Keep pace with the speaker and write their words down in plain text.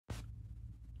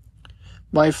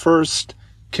My first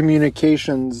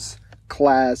communications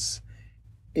class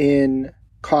in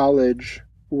college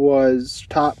was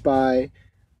taught by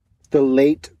the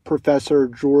late Professor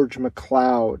George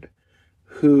MacLeod,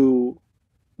 who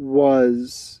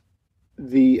was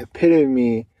the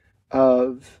epitome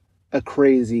of a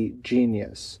crazy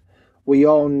genius. We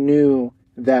all knew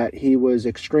that he was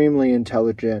extremely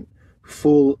intelligent,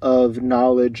 full of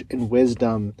knowledge and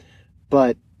wisdom,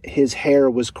 but his hair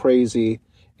was crazy,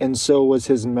 and so was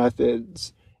his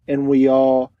methods. And we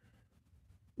all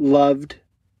loved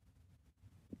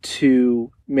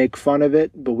to make fun of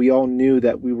it, but we all knew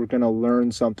that we were going to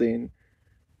learn something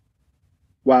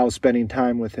while spending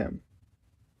time with him.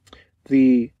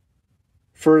 The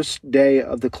first day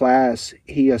of the class,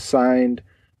 he assigned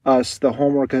us the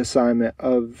homework assignment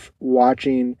of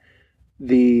watching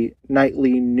the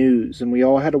nightly news, and we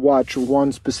all had to watch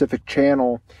one specific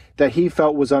channel that he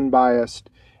felt was unbiased,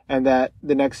 and that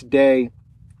the next day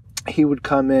he would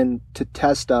come in to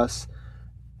test us,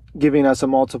 giving us a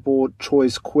multiple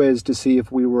choice quiz to see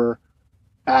if we were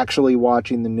actually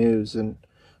watching the news. And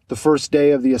the first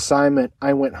day of the assignment,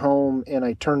 I went home and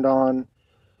I turned on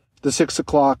the 6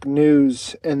 o'clock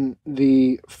news, and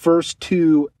the first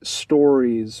two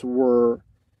stories were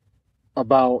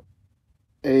about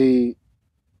a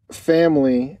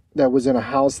family that was in a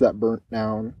house that burnt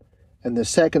down, and the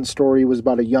second story was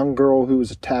about a young girl who was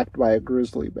attacked by a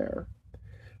grizzly bear.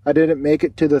 I didn't make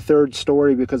it to the third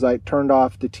story because I turned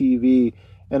off the TV,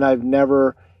 and I've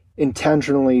never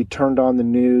intentionally turned on the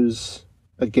news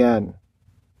again.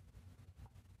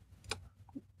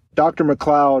 Dr.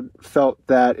 MacLeod felt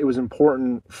that it was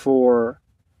important for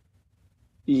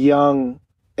young,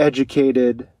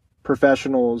 educated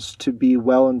professionals to be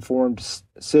well-informed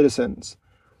citizens.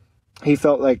 He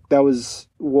felt like that was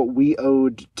what we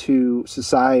owed to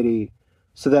society,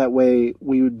 so that way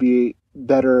we would be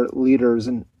better leaders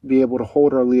and be able to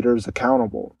hold our leaders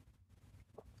accountable.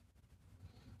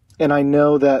 And I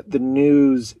know that the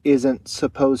news isn't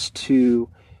supposed to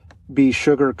be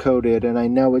sugar-coated, and I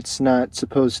know it's not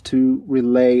supposed to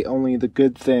relay only the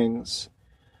good things,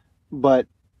 but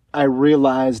I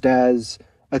realized as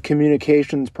a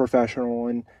communications professional,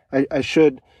 and I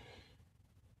should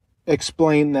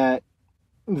explain that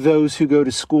those who go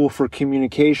to school for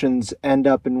communications end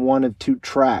up in one of two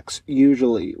tracks,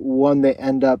 usually. One, they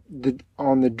end up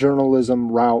on the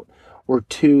journalism route, or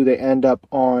two, they end up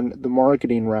on the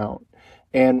marketing route.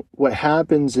 And what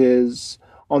happens is,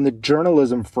 on the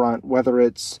journalism front, whether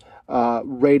it's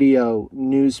radio,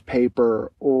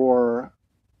 newspaper, or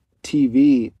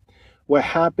TV, what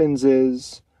happens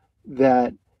is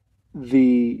that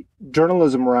the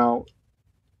journalism route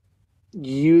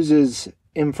uses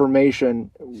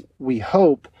information, we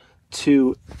hope,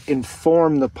 to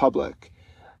inform the public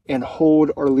and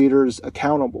hold our leaders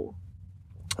accountable.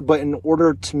 But in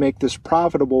order to make this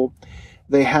profitable,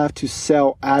 they have to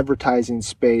sell advertising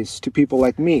space to people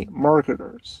like me,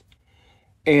 marketers.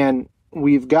 And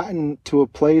we've gotten to a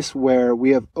place where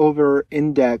we have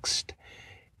over-indexed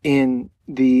in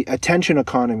the attention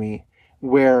economy,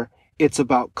 where it's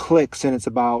about clicks and it's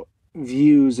about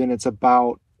views and it's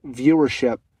about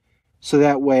viewership. So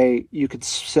that way you could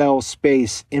sell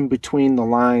space in between the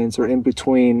lines or in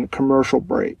between commercial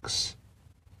breaks.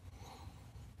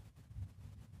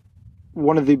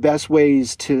 One of the best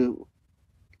ways to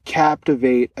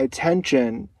captivate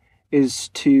attention is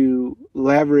to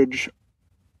leverage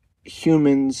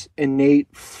humans'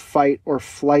 innate fight or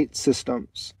flight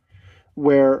systems,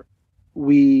 where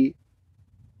we,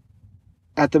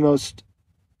 at the most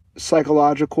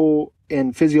psychological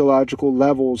and physiological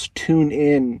levels, tune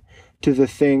in to the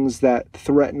things that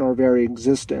threaten our very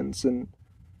existence. And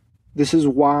this is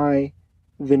why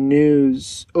the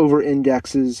news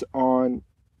over-indexes on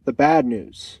the bad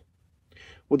news.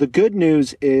 Well, the good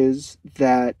news is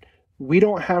that we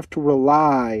don't have to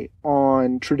rely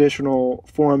on traditional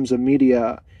forms of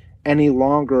media any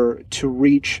longer to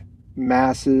reach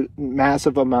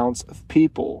massive amounts of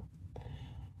people.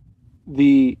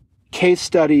 The case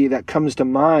study that comes to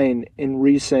mind in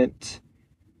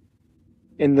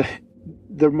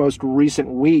the most recent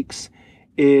weeks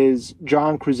is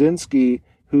John Krasinski,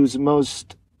 who's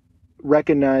most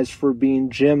recognized for being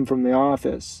Jim from The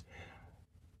Office,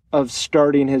 of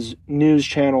starting his news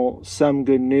channel, Some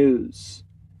Good News,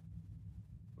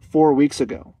 4 weeks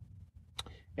ago.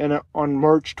 And on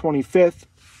March 25th,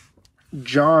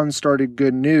 John started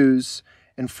Good News,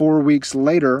 and 4 weeks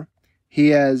later, he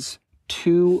has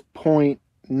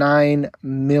 2.9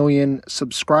 million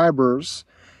subscribers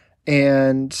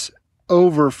and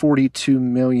over 42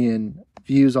 million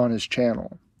views on his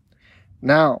channel.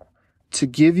 Now, to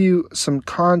give you some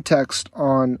context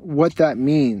on what that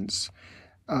means,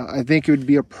 I think it would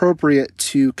be appropriate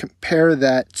to compare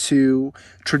that to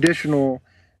traditional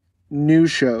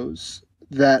news shows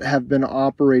that have been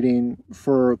operating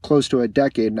for close to a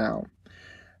decade now.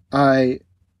 I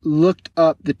looked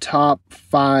up the top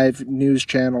 5 news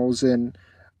channels, and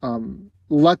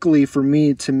luckily for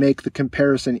me, to make the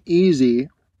comparison easy,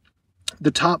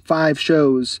 the top 5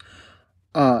 shows,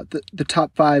 the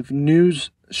top 5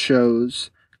 news shows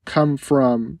come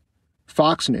from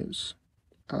Fox News.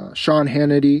 Sean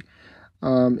Hannity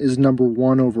is number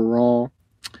 1 overall,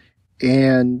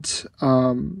 and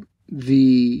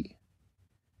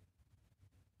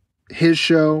his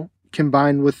show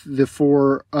combined with the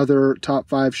 4 other top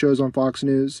 5 shows on Fox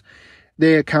News,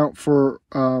 they account for,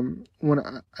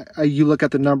 when you look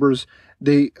at the numbers,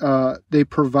 they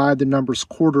provide the numbers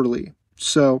quarterly.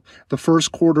 So the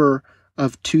first quarter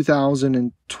of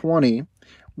 2020,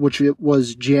 which it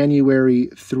was January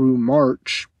through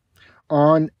March,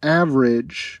 on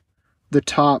average, the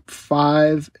top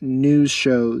 5 news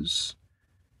shows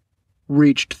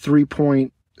reached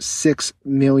 3.6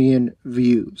 million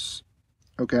views.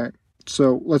 Okay,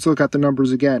 so let's look at the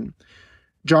numbers again.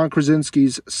 John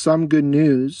Krasinski's Some Good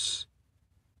News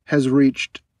has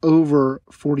reached over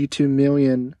 42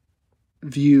 million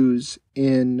views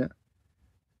in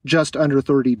just under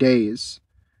 30 days.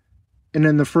 And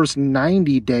in the first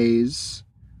 90 days,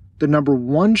 the number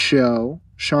 1 show,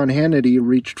 Sean Hannity,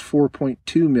 reached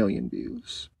 4.2 million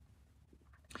views.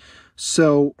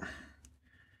 So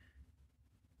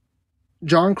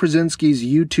John Krasinski's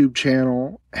YouTube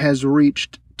channel has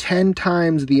reached 10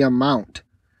 times the amount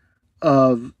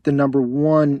of the number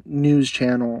 1 news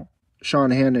channel, Sean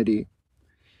Hannity,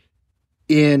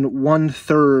 in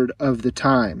 1/3 of the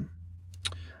time.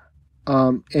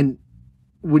 And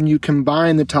when you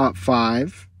combine the top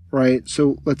 5, right?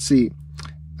 So let's see.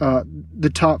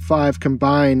 The top 5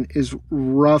 combined is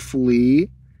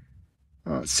roughly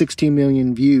 16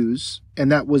 million views,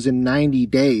 and that was in 90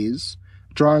 days.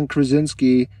 John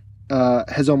Krasinski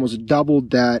has almost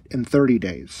doubled that in 30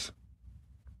 days.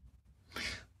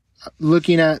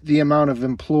 Looking at the amount of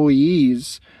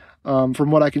employees,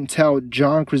 from what I can tell,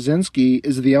 John Krasinski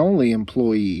is the only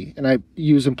employee, and I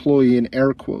use employee in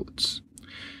air quotes.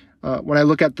 When I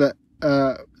look at the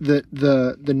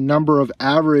number of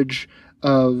average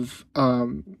of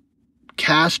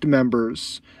cast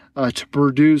members to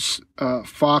produce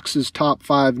Fox's top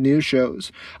 5 news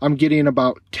shows, I'm getting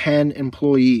about 10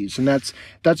 employees, and that's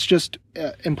just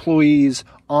employees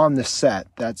on the set.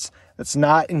 That's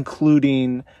not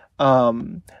including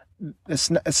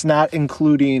it's not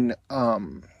including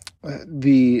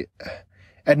the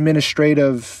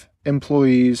administrative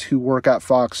employees who work at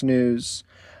Fox News,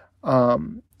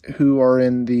 who are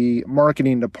in the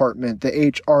marketing department, the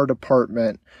HR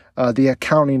department, the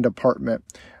accounting department.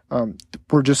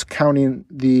 We're just counting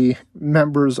the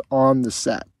members on the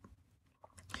set.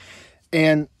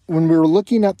 And when we were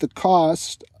looking at the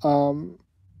cost,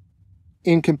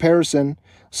 in comparison,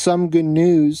 Some Good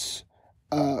News,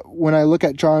 when I look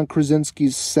at John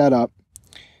Krasinski's setup,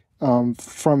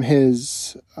 from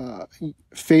his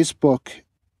Facebook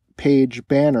page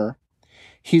banner,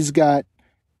 he's got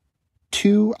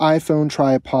 2 iPhone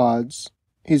tripods.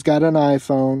 He's got an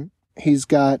iPhone. He's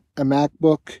got a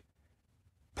MacBook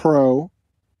Pro.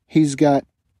 He's got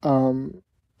a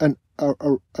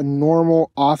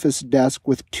normal office desk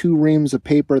with 2 reams of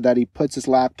paper that he puts his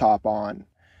laptop on.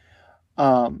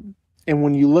 And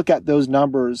when you look at those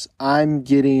numbers, I'm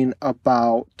getting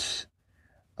about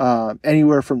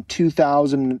anywhere from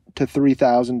 $2,000 to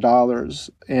 $3,000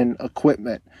 in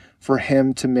equipment for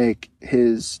him to make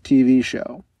his TV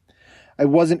show. I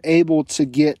wasn't able to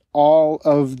get all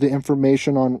of the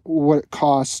information on what it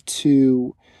costs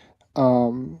to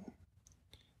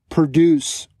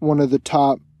produce one of the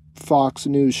top Fox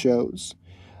News shows.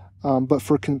 But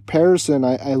for comparison,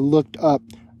 I looked up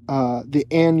the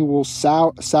annual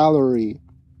salary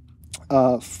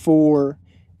for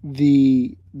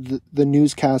the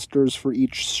newscasters for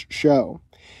each show.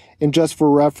 And just for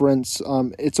reference,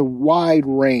 it's a wide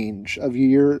range of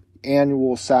your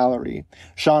annual salary.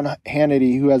 Sean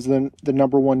Hannity, who has the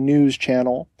number 1 news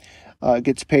channel,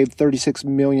 gets paid $36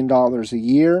 million a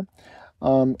year.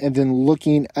 And then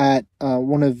looking at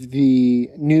one of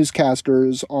the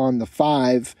newscasters on the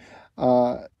 5,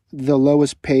 the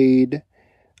lowest paid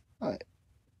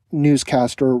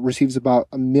newscaster receives about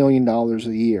 $1 million a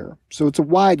year. So it's a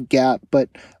wide gap, but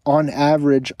on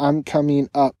average, I'm coming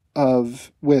up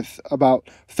with about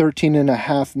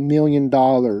 $13.5 million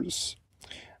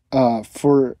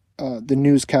for the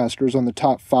newscasters on the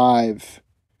top 5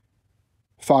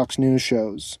 Fox News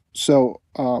shows. So,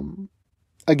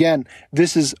 again,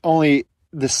 this is only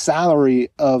the salary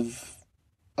of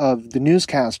the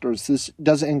newscasters. This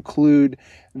doesn't include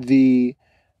the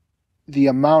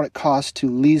amount it costs to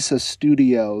lease a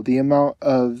studio, the amount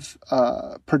of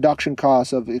production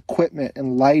costs of equipment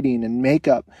and lighting and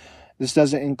makeup. This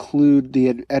doesn't include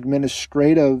the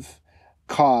administrative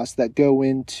costs that go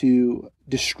into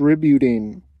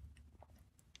distributing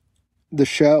the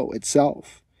show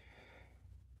itself.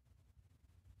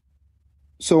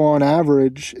 So on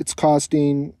average, it's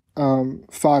costing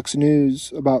Fox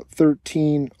News about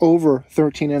over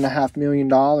 $13.5 million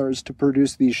to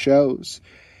produce these shows.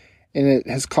 And it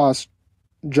has cost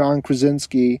John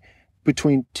Krasinski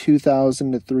between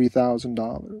 $2,000 to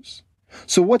 $3,000.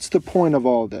 So what's the point of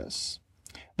all this?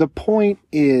 The point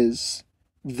is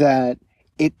that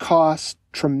it costs a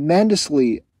tremendous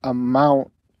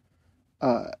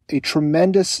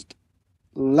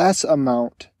less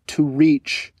amount to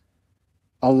reach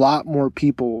a lot more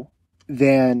people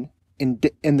than in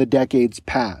the decades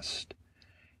past.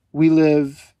 We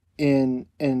live in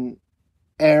an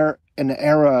era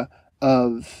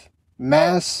of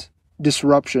mass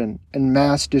disruption and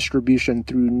mass distribution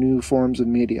through new forms of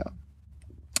media.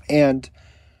 And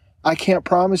I can't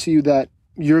promise you that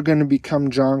you're going to become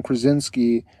John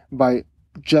Krasinski by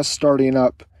just starting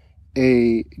up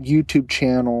a YouTube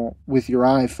channel with your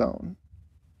iPhone.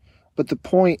 But the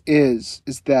point is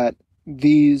that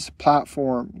these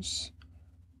platforms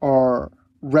are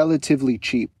relatively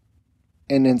cheap,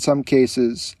 and in some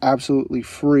cases absolutely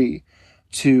free,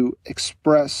 to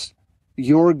express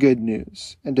your good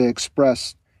news and to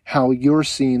express how you're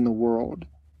seeing the world,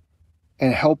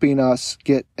 and helping us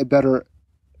get a better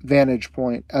vantage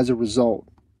point as a result.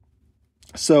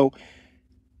 So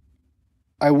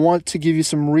I want to give you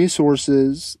some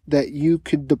resources that you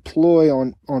could deploy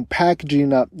on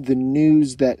packaging up the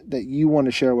news that you want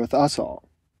to share with us all.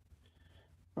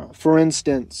 For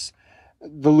instance,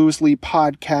 the Lewis Lee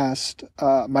podcast,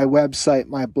 my website,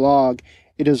 my blog,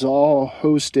 it is all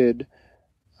hosted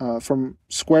from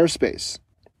Squarespace.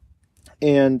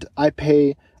 And I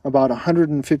pay about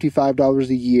 $155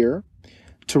 a year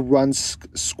to run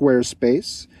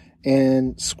Squarespace.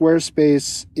 And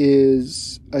Squarespace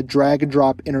is a drag and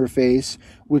drop interface,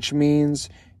 which means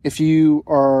if you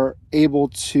are able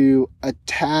to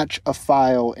attach a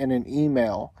file in an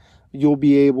email, you'll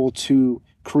be able to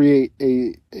create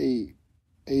a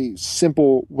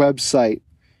simple website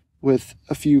with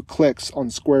a few clicks on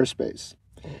Squarespace.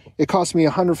 It cost me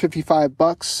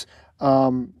 $155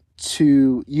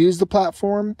 to use the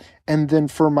platform, and then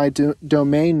for my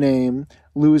domain name,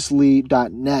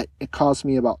 lewislee.net, it cost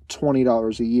me about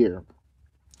 $20 a year.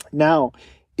 Now,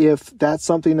 if that's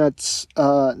something that's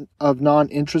of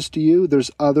non-interest to you,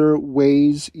 there's other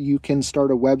ways you can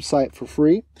start a website for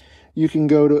free. You can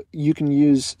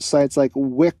use sites like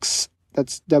Wix,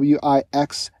 that's Wix.com.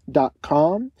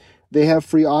 They have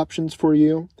free options for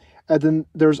you. And then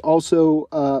there's also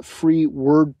free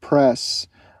WordPress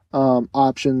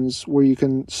options where you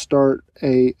can start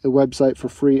a website for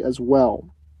free as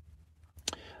well.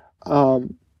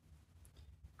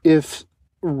 If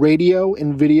radio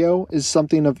and video is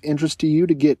something of interest to you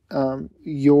to get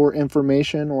your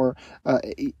information, or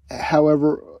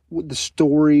however the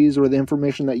stories or the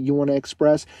information that you want to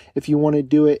express, if you want to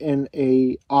do it in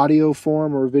a audio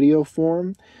form or video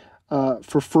form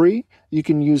for free, you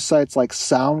can use sites like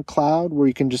SoundCloud, where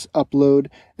you can just upload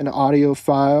an audio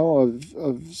file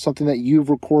of something that you've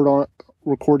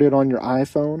recorded on your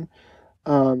iPhone.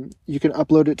 You can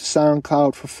upload it to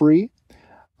SoundCloud for free,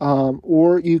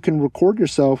 or you can record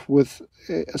yourself with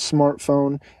a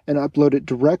smartphone and upload it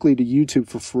directly to YouTube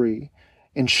for free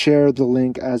and share the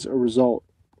link as a result.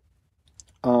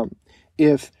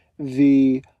 If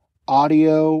the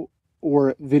audio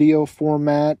or video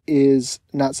format is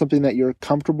not something that you're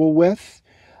comfortable with,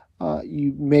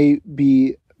 you may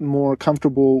be more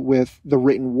comfortable with the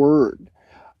written word.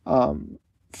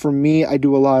 For me, I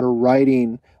do a lot of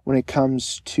writing when it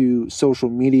comes to social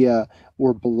media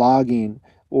or blogging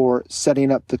or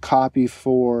setting up the copy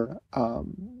for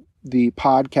the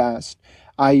podcast.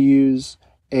 I use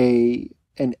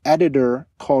an editor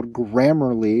called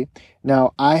Grammarly.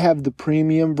 Now, I have the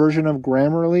premium version of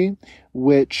Grammarly,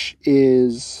 which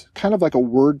is kind of like a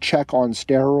word check on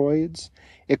steroids.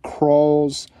 It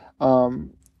crawls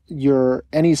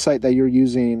any site that you're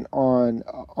using on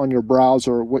your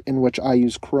browser, in which I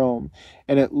use Chrome,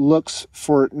 and it looks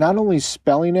for not only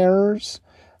spelling errors,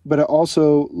 but it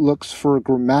also looks for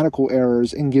grammatical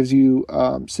errors and gives you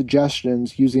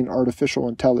suggestions using artificial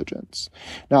intelligence.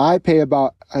 Now, I pay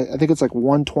about, I think it's like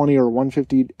 $120 or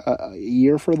 $150 a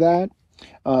year for that.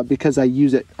 because I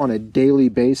use it on a daily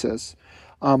basis.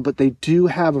 But they do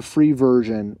have a free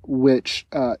version which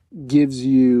gives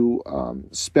you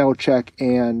spell check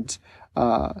and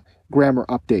grammar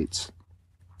updates.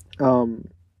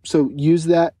 So use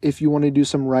that if you want to do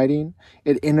some writing.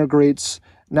 It integrates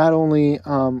not only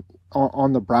on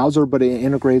the browser, but it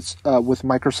integrates with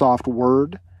Microsoft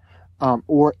Word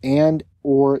or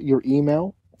your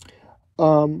email.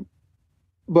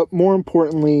 But more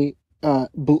importantly,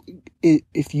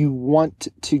 if you want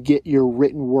to get your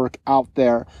written work out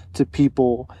there to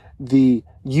people, the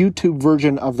YouTube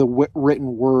version of the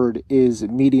written word is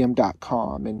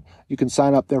medium.com, and you can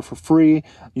sign up there for free.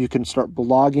 You can start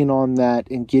blogging on that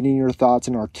and getting your thoughts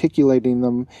and articulating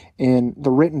them in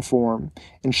the written form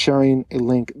and sharing a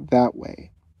link that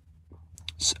way.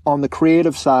 So on the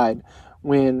creative side,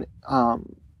 when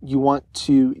you want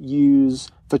to use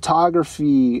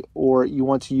photography or you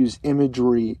want to use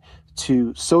imagery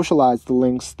to socialize the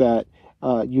links that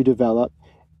you develop,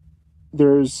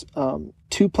 there's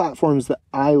two platforms that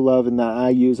I love and that I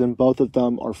use, and both of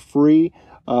them are free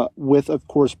with, of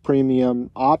course,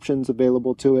 premium options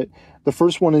available to it. The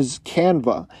first one is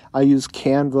Canva. I use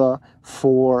Canva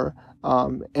for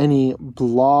any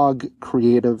blog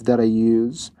creative that I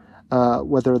use,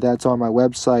 whether that's on my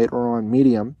website or on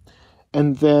Medium.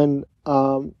 And then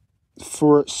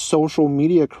for social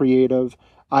media creative,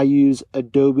 I use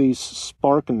Adobe's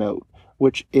SparkNote,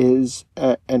 which is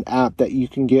an app that you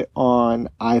can get on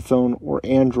iPhone or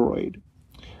Android.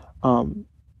 All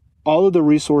of the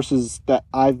resources that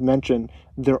I've mentioned,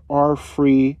 there are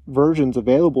free versions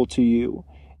available to you,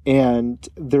 and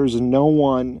there's no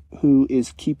one who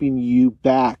is keeping you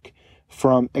back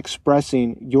from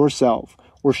expressing yourself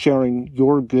or sharing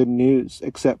your good news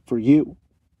except for you.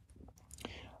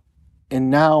 And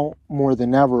now more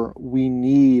than ever, we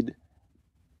need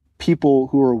people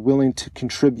who are willing to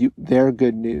contribute their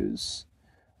good news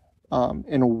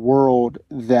in a world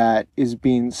that is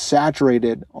being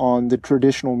saturated on the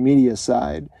traditional media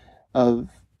side of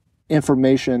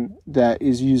information that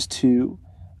is used to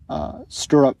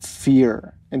stir up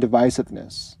fear and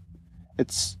divisiveness.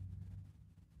 It's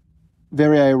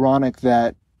very ironic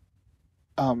that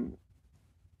some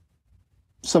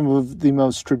of the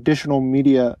most traditional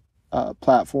media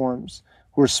platforms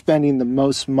who are spending the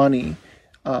most money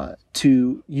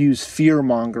to use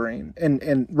fear-mongering,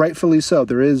 and rightfully so.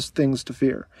 There is things to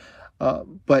fear,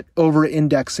 but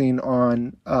over-indexing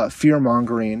on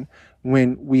fear-mongering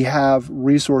when we have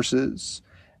resources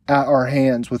at our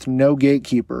hands with no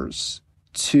gatekeepers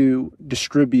to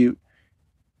distribute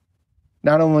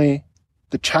not only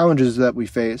the challenges that we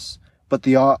face, but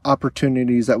the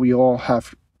opportunities that we all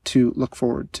have to look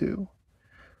forward to.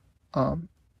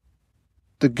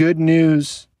 The good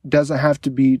news doesn't have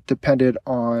to be dependent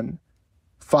on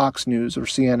Fox News or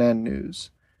CNN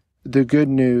News. The good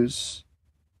news,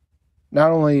 not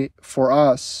only for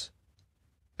us,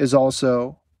 is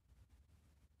also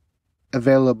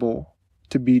available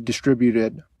to be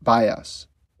distributed by us.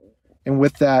 And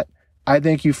with that, I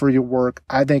thank you for your work.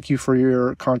 I thank you for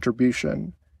your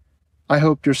contribution. I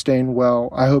hope you're staying well.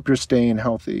 I hope you're staying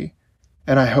healthy.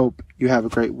 And I hope you have a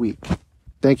great week.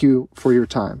 Thank you for your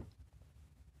time.